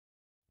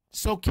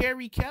So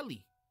Carrie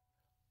Kelly,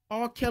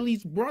 R.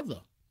 Kelly's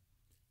brother,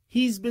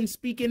 he's been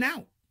speaking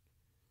out.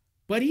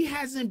 But he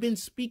hasn't been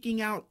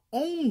speaking out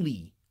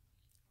only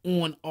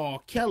on R.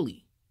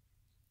 Kelly.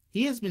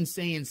 He has been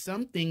saying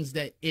some things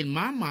that, in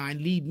my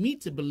mind, lead me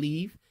to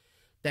believe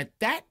that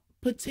that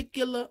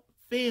particular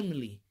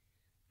family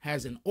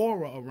has an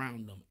aura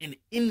around them, an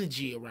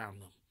energy around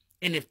them.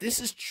 And if this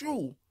is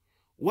true,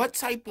 what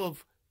type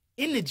of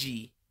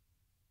energy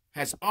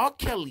has R.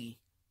 Kelly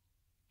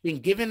been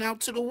giving out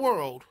to the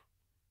world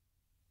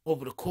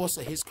over the course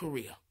of his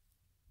career?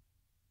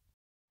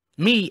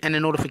 Me and the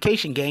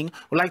Notification Gang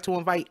would like to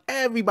invite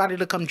everybody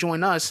to come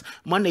join us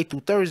Monday through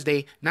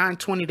Thursday,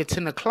 9:20 to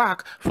 10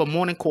 o'clock for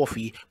morning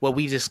coffee, where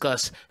we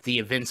discuss the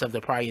events of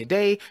the prior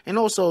day and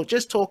also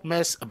just talk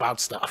mess about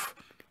stuff.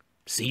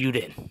 See you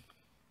then.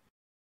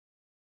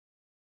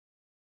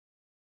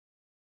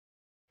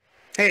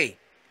 Hey,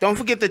 don't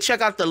forget to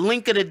check out the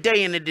link of the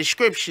day in the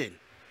description.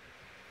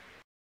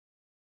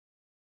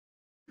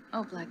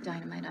 Oh, Black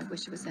Dynamite, I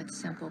wish it was that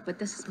simple, but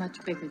this is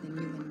much bigger than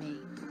you and me.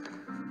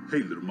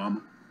 Hey, little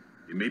mama.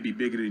 It may be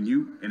bigger than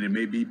you, and it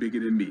may be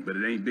bigger than me, but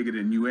it ain't bigger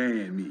than you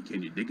and me.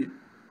 Can you dig it?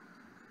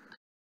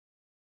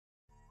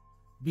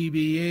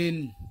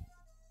 BBN,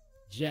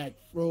 Jack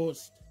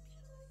Frost.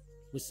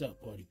 What's up,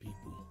 party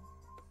people?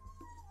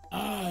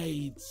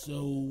 Alright,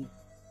 so,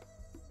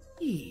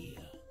 yeah.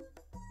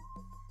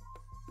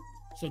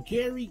 So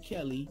Carrie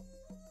Kelly,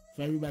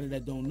 for everybody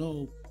that don't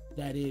know,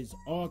 that is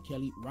R.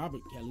 Kelly,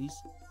 Robert Kelly's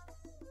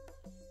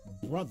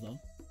brother.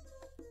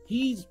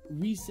 He's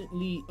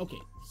recently,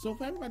 okay, so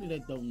for everybody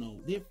that don't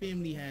know, their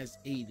family has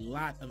a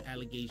lot of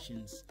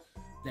allegations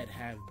that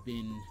have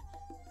been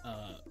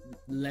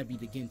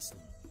levied against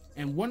them.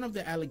 And one of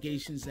the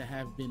allegations that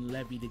have been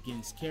levied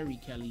against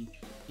Carrie Kelly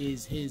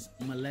is his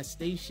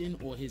molestation,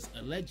 or his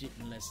alleged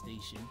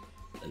molestation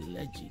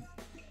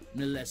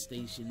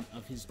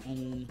of his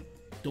own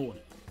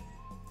daughter.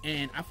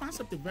 And I found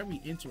something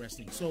very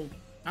interesting. So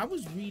I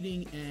was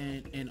reading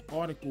an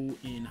article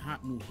in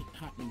Hot New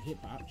Hip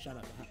Hop. Shout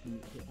out to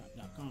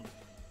hotnewhiphop.com.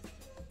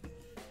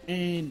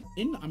 And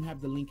I'm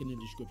have the link in the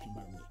description,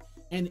 by the way.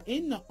 And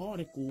in the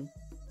article,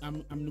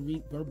 I'm gonna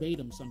read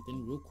verbatim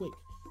something real quick.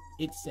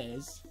 It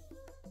says,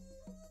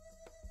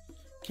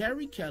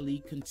 Carrie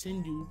Kelly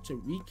continued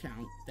to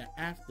recount the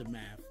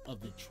aftermath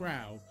of the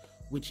trial,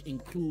 which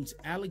includes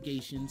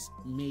allegations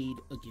made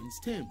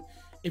against him.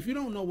 If you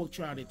don't know what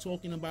trial they're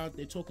talking about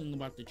the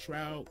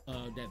trial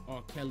that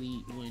R.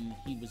 Kelly, when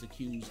he was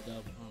accused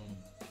of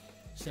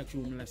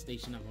sexual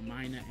molestation of a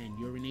minor and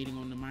urinating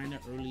on the minor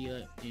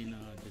earlier in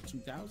the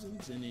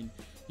 2000s, and then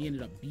he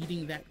ended up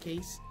beating that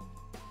case.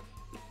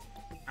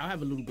 I'll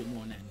have a little bit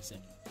more on that in a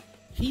second.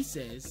 He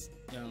says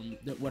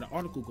that what the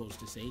article goes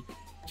to say,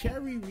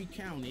 Carrie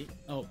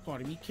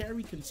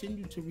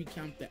continued to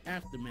recount the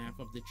aftermath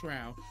of the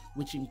trial,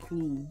 which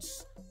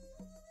includes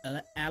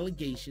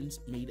allegations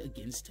made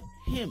against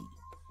him.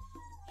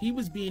 He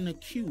was being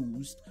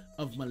accused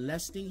of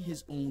molesting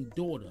his own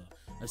daughter,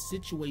 a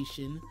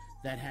situation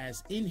that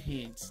has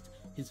enhanced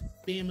his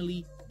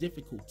family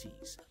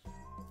difficulties.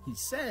 He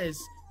says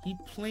he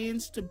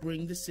plans to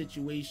bring the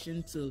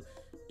situation to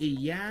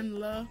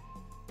Iyanla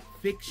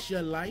Fix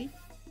Your Life.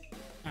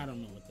 I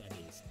don't know what that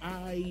is.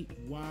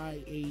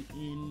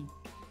 IYAN.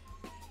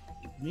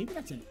 Maybe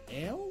that's an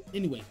L?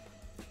 Anyway,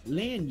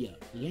 Lanla.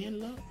 I don't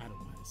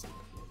know how to say that.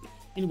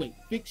 Anyway,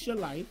 Fix Your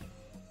Life.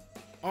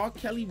 R.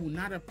 Kelly will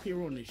not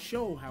appear on the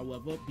show,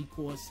 however,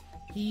 because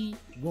he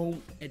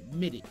won't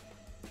admit it.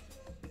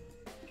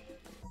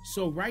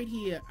 So right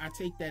here, I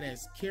take that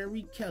as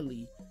Carrie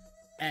Kelly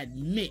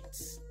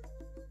admits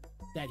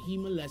that he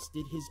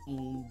molested his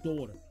own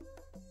daughter.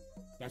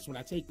 That's what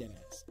I take that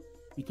as.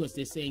 Because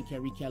they're saying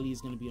Carrie Kelly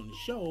is going to be on the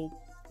show,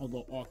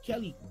 although R.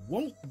 Kelly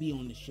won't be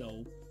on the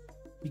show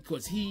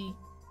because he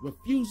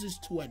refuses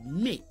to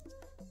admit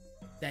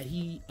that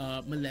he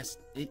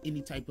molested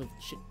any type of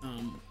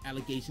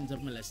allegations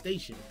of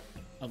molestation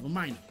of a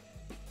minor.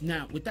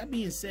 Now, with that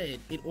being said,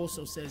 it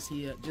also says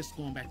here, just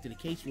going back to the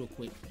case real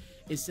quick,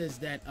 it says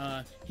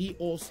that he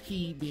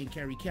being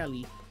Carrie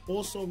Kelly,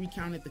 also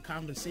recounted the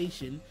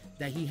conversation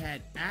that he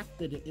had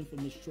after the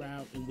infamous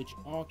trial in which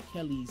R.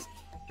 Kelly's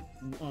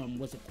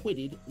was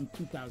acquitted in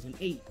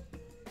 2008.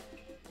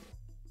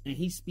 And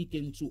he's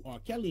speaking to R.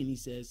 Kelly, and he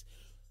says,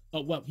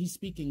 he's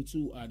speaking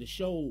to the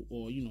show,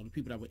 or, the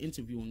people that were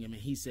interviewing him,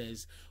 and he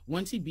says,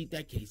 once he beat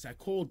that case, I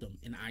called him,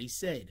 and I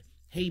said,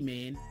 hey,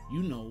 man,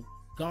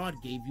 God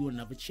gave you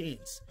another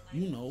chance.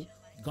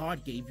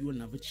 God gave you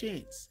another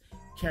chance,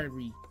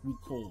 Carrie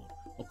recalled.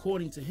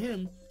 According to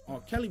him,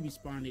 R. Kelly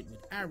responded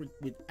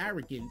with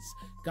arrogance,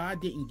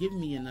 God didn't give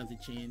me another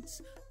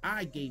chance.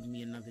 I gave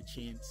me another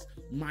chance.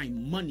 My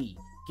money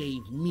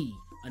gave me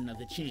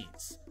another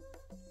chance.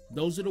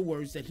 Those are the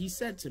words that he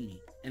said to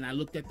me. And I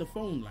looked at the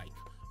phone like,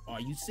 are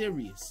you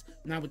serious?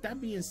 Now, with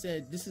that being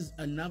said, this is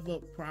another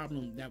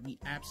problem that we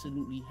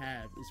absolutely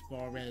have as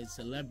far as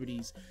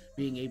celebrities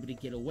being able to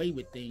get away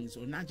with things,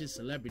 or not just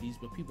celebrities,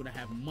 but people that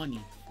have money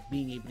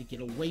being able to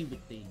get away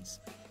with things.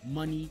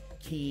 Money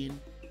can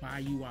buy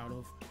you out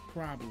of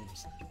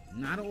problems.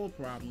 Not all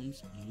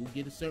problems. You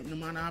get a certain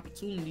amount of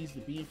opportunities to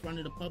be in front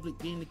of the public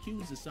being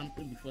accused of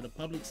something before the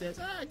public says,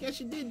 I guess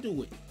you did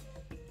do it.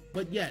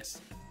 But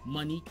yes,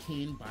 money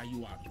can buy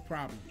you out of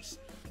problems.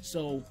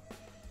 So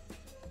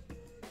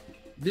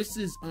this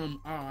is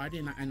odd,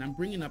 and I'm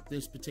bringing up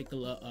this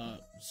particular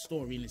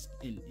story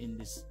in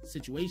this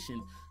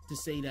situation to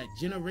say that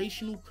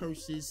generational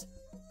curses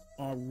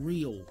are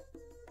real.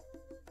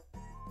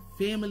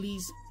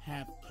 Families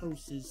have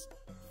curses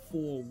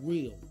for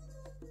real.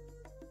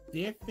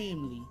 Their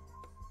family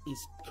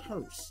is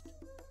cursed.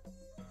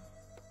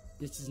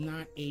 This is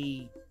not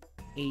this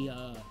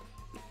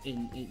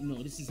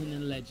isn't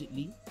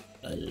allegedly.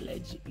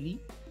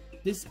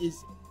 This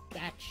is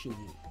factual.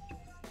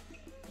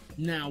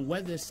 Now,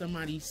 whether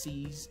somebody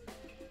sees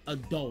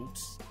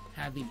adults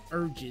having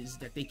urges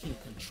that they can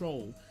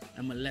control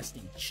and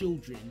molesting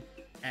children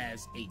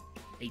as a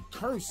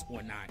curse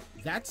or not,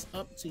 that's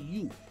up to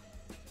you.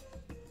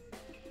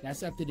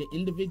 That's up to the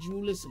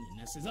individual listening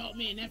that says, oh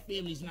man, that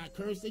family's not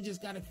cursed, they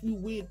just got a few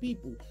weird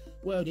people.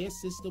 Well, their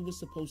sister was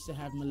supposed to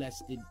have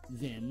molested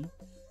them,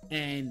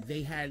 and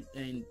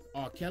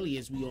R. Kelly,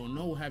 as we all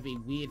know, have a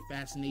weird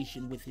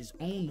fascination with his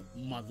own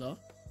mother.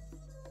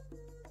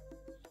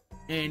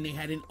 And they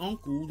had an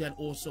uncle that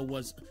also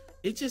was.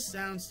 It just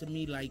sounds to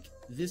me like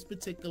this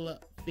particular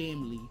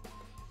family,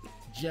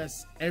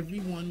 just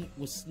everyone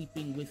was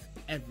sleeping with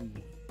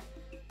everyone.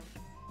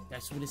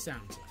 That's what it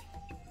sounds like.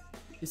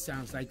 It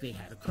sounds like they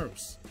had a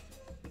curse.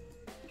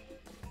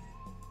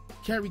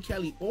 Carrie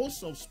Kelly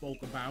also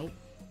spoke about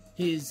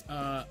his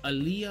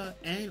Aaliyah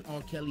and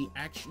R. Kelly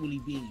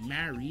actually being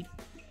married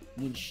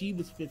when she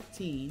was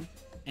 15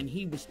 and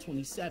he was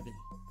 27.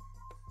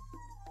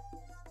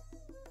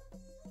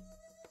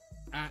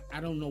 I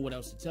don't know what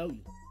else to tell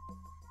you.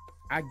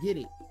 I get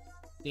it.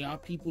 There are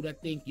people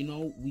that think,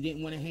 we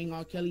didn't want to hang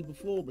R. Kelly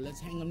before, but let's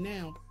hang him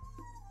now.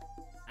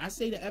 I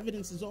say the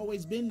evidence has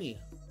always been there.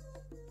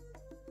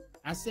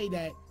 I say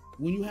that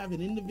when you have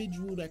an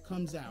individual that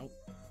comes out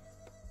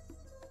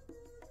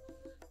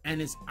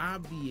and it's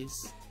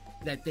obvious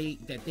that they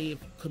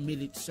have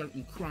committed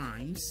certain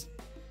crimes,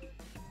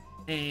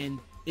 and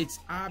it's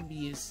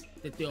obvious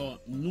that there are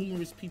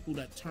numerous people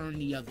that turn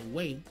the other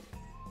way,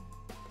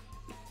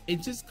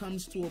 it just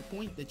comes to a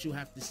point that you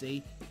have to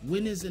say,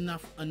 when is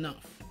enough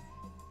enough?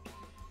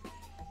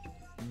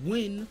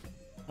 When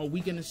are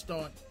we going to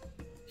start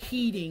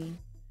heeding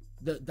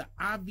the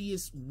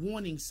obvious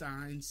warning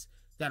signs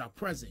that are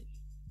present?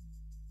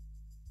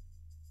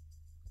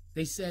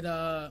 They said,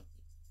 I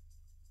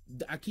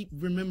keep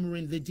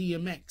remembering the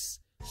DMX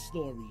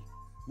story,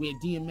 where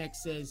DMX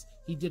says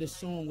he did a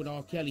song with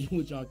R. Kelly,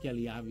 which R.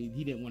 Kelly,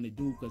 he didn't want to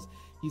do because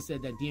he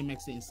said that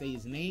DMX didn't say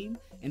his name.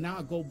 And now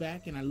I go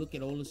back and I look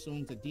at all the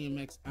songs that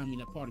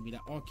that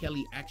R.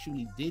 Kelly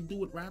actually did do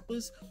with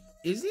rappers.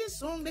 Is there a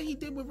song that he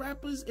did with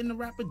rappers and the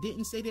rapper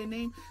didn't say their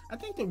name? I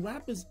think the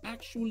rappers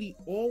actually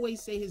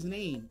always say his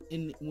name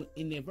in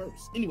their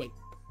verse. Anyway,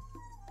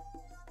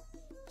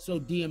 so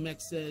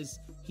DMX says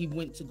he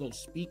went to go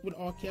speak with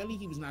R. Kelly.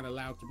 He was not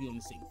allowed to be on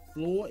the same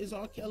floor as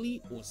R.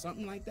 Kelly or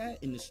something like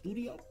that in the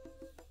studio.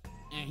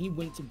 And he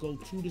went to go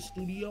to the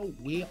studio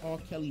where R.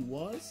 Kelly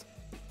was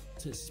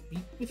to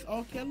speak with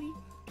R. Kelly.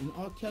 And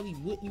R. Kelly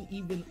wouldn't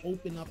even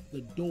open up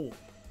the door.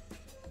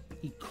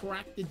 He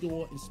cracked the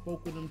door and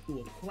spoke with him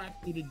through a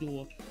crack through the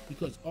door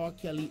because R.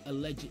 Kelly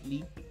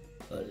allegedly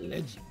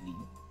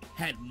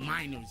had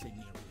minors in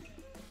there with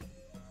him.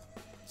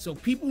 So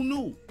people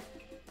knew.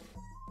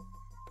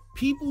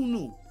 People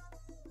knew.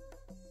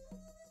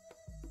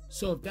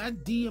 So if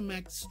that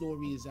DMX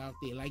story is out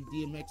there, like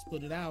DMX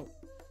put it out,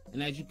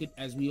 and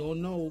as we all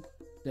know,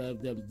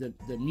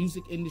 the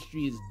music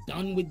industry is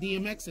done with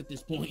DMX at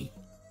this point.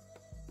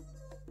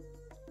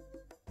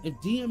 If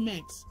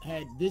DMX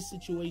had this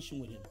situation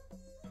with him,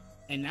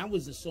 and that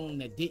was a song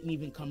that didn't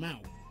even come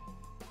out,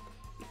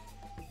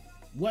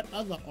 what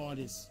other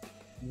artists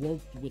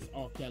worked with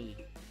R. Kelly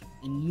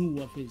and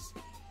knew of his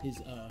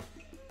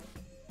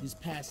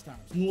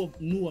pastimes, knew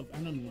of I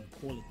don't even want to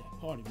call it that,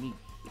 pardon me,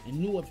 and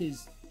knew of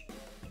his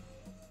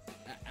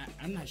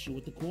I'm not sure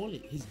what to call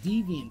it, his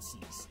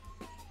deviancies?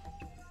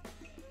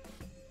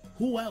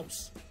 Who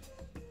else?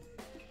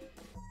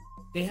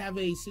 They have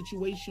a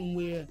situation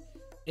where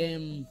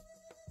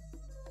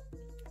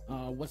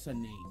what's her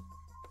name?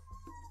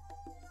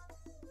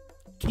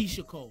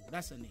 Keisha Cole.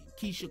 That's her name.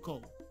 Keisha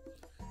Cole.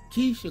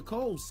 Keisha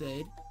Cole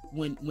said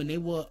when they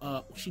were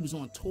she was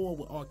on tour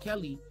with R.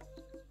 Kelly,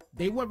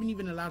 they weren't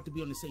even allowed to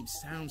be on the same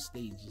sound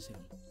stage as him.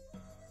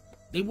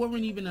 They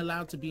weren't even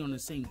allowed to be on the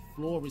same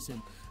floor as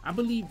him. I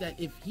believe that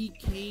if he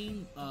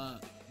came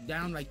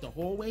down like the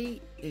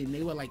hallway and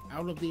they were like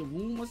out of their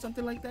room or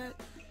something like that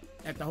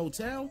at the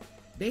hotel,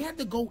 they had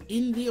to go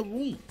in their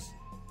rooms.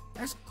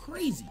 That's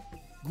crazy.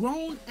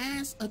 Grown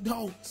ass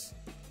adults.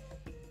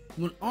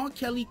 When R.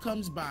 Kelly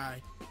comes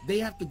by, they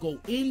have to go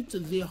into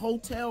their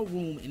hotel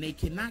room and they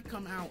cannot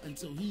come out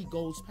until he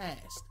goes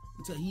past,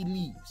 until he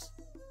leaves.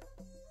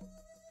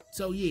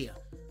 So yeah,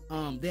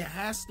 there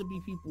has to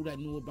be people that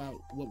knew about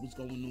what was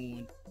going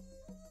on.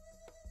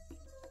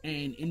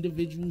 and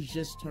individuals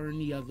just turn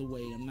the other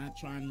way.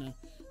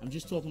 I'm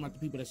just talking about the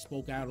people that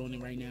spoke out on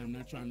it right now. I'm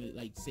not trying to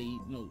like say,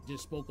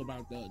 just spoke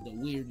about the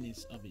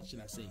weirdness of it,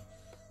 should I say.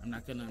 I'm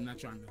not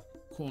trying to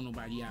call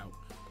nobody out.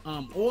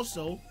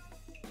 Also,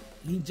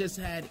 he just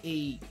had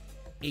a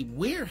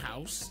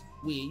warehouse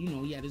where,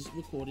 he had his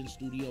recording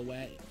studio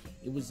at.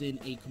 It was in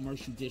a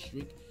commercial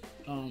district.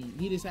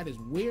 He just had his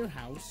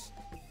warehouse.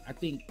 I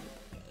think,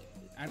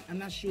 I'm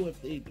not sure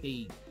if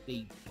they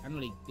I know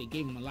they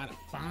gave him a lot of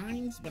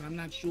fines, but I'm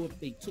not sure if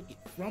they took it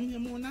from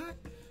him or not.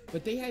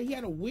 But he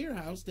had a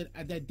warehouse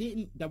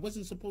that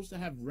wasn't supposed to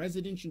have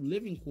residential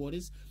living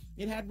quarters.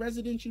 It had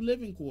residential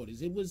living quarters.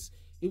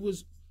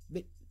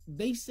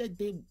 They said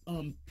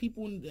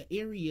people in the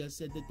area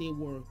said that there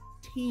were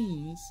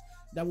teens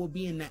that would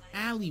be in the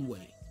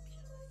alleyway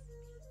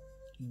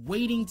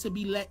waiting to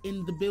be let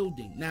in the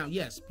building. Now,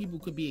 yes, people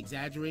could be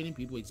exaggerating.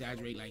 People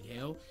exaggerate like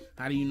hell.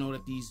 How do you know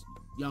that these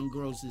young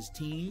girls is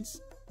teens?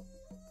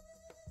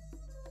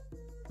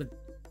 But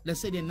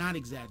let's say they're not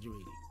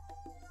exaggerating.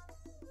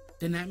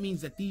 Then that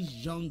means that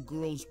these young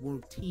girls were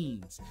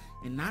teens,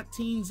 and not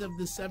teens of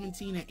the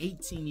 17 and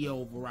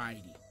 18-year-old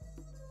variety.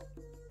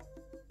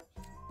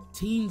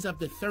 Teens of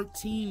the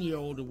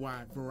 13-year-old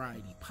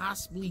variety,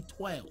 possibly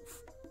 12.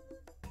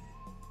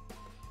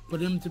 For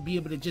them to be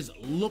able to just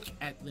look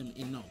at them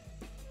and know.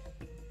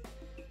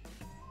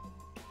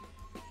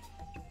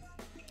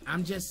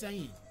 I'm just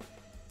saying.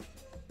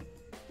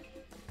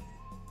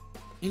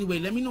 Anyway,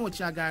 let me know what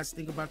y'all guys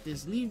think about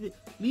this. Leave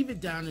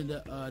it down in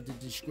the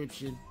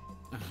description.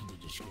 The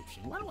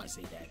description. Why do I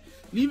say that?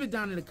 Leave it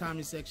down in the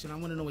comment section. I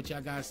want to know what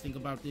y'all guys think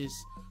about this.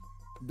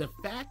 The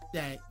fact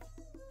that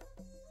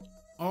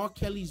R.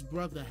 Kelly's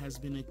brother has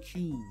been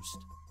accused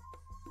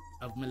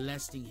of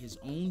molesting his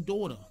own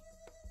daughter.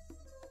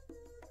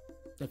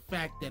 The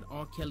fact that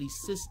R. Kelly's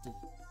sister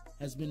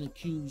has been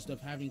accused of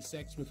having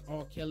sex with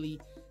R.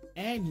 Kelly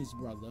and his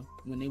brother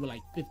when they were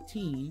like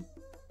 15.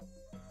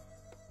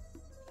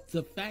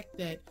 The fact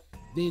that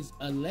there's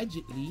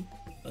allegedly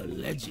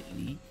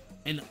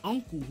an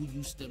uncle who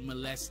used to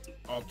molest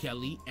R.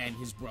 Kelly and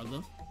his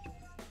brother.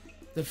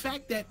 The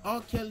fact that R.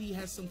 Kelly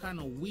has some kind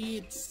of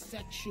weird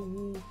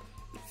sexual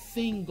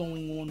thing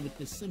going on with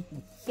the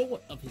simple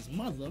thought of his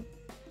mother.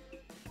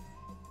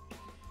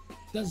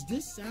 Does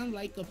this sound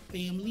like a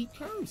family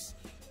curse?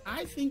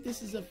 I think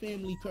this is a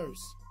family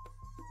curse.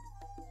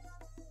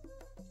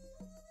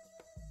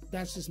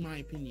 That's just my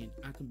opinion.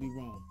 I could be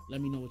wrong.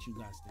 Let me know what you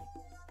guys think.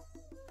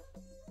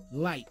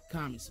 Like,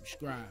 comment,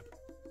 subscribe.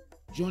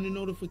 Join the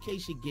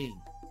notification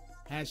gang.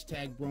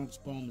 Hashtag Bronx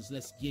Bombers.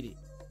 Let's get it.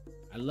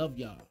 I love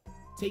y'all.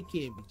 Take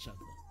care of each other.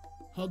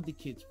 Hug the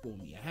kids for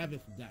me. I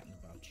haven't forgotten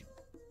about you.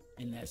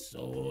 And that's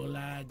all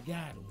I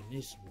got on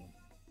this one.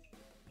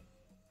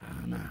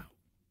 I'm out.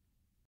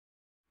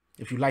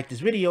 If you like this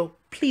video,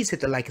 please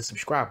hit the like and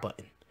subscribe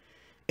button.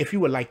 If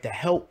you would like to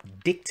help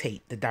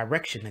dictate the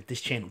direction that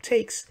this channel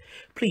takes,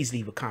 please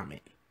leave a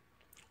comment.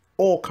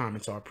 All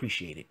comments are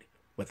appreciated,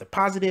 whether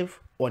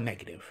positive or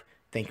negative.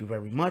 Thank you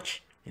very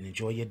much and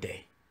enjoy your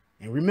day.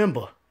 And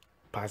remember,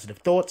 positive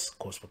thoughts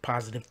cause for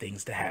positive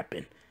things to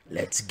happen.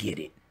 Let's get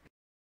it.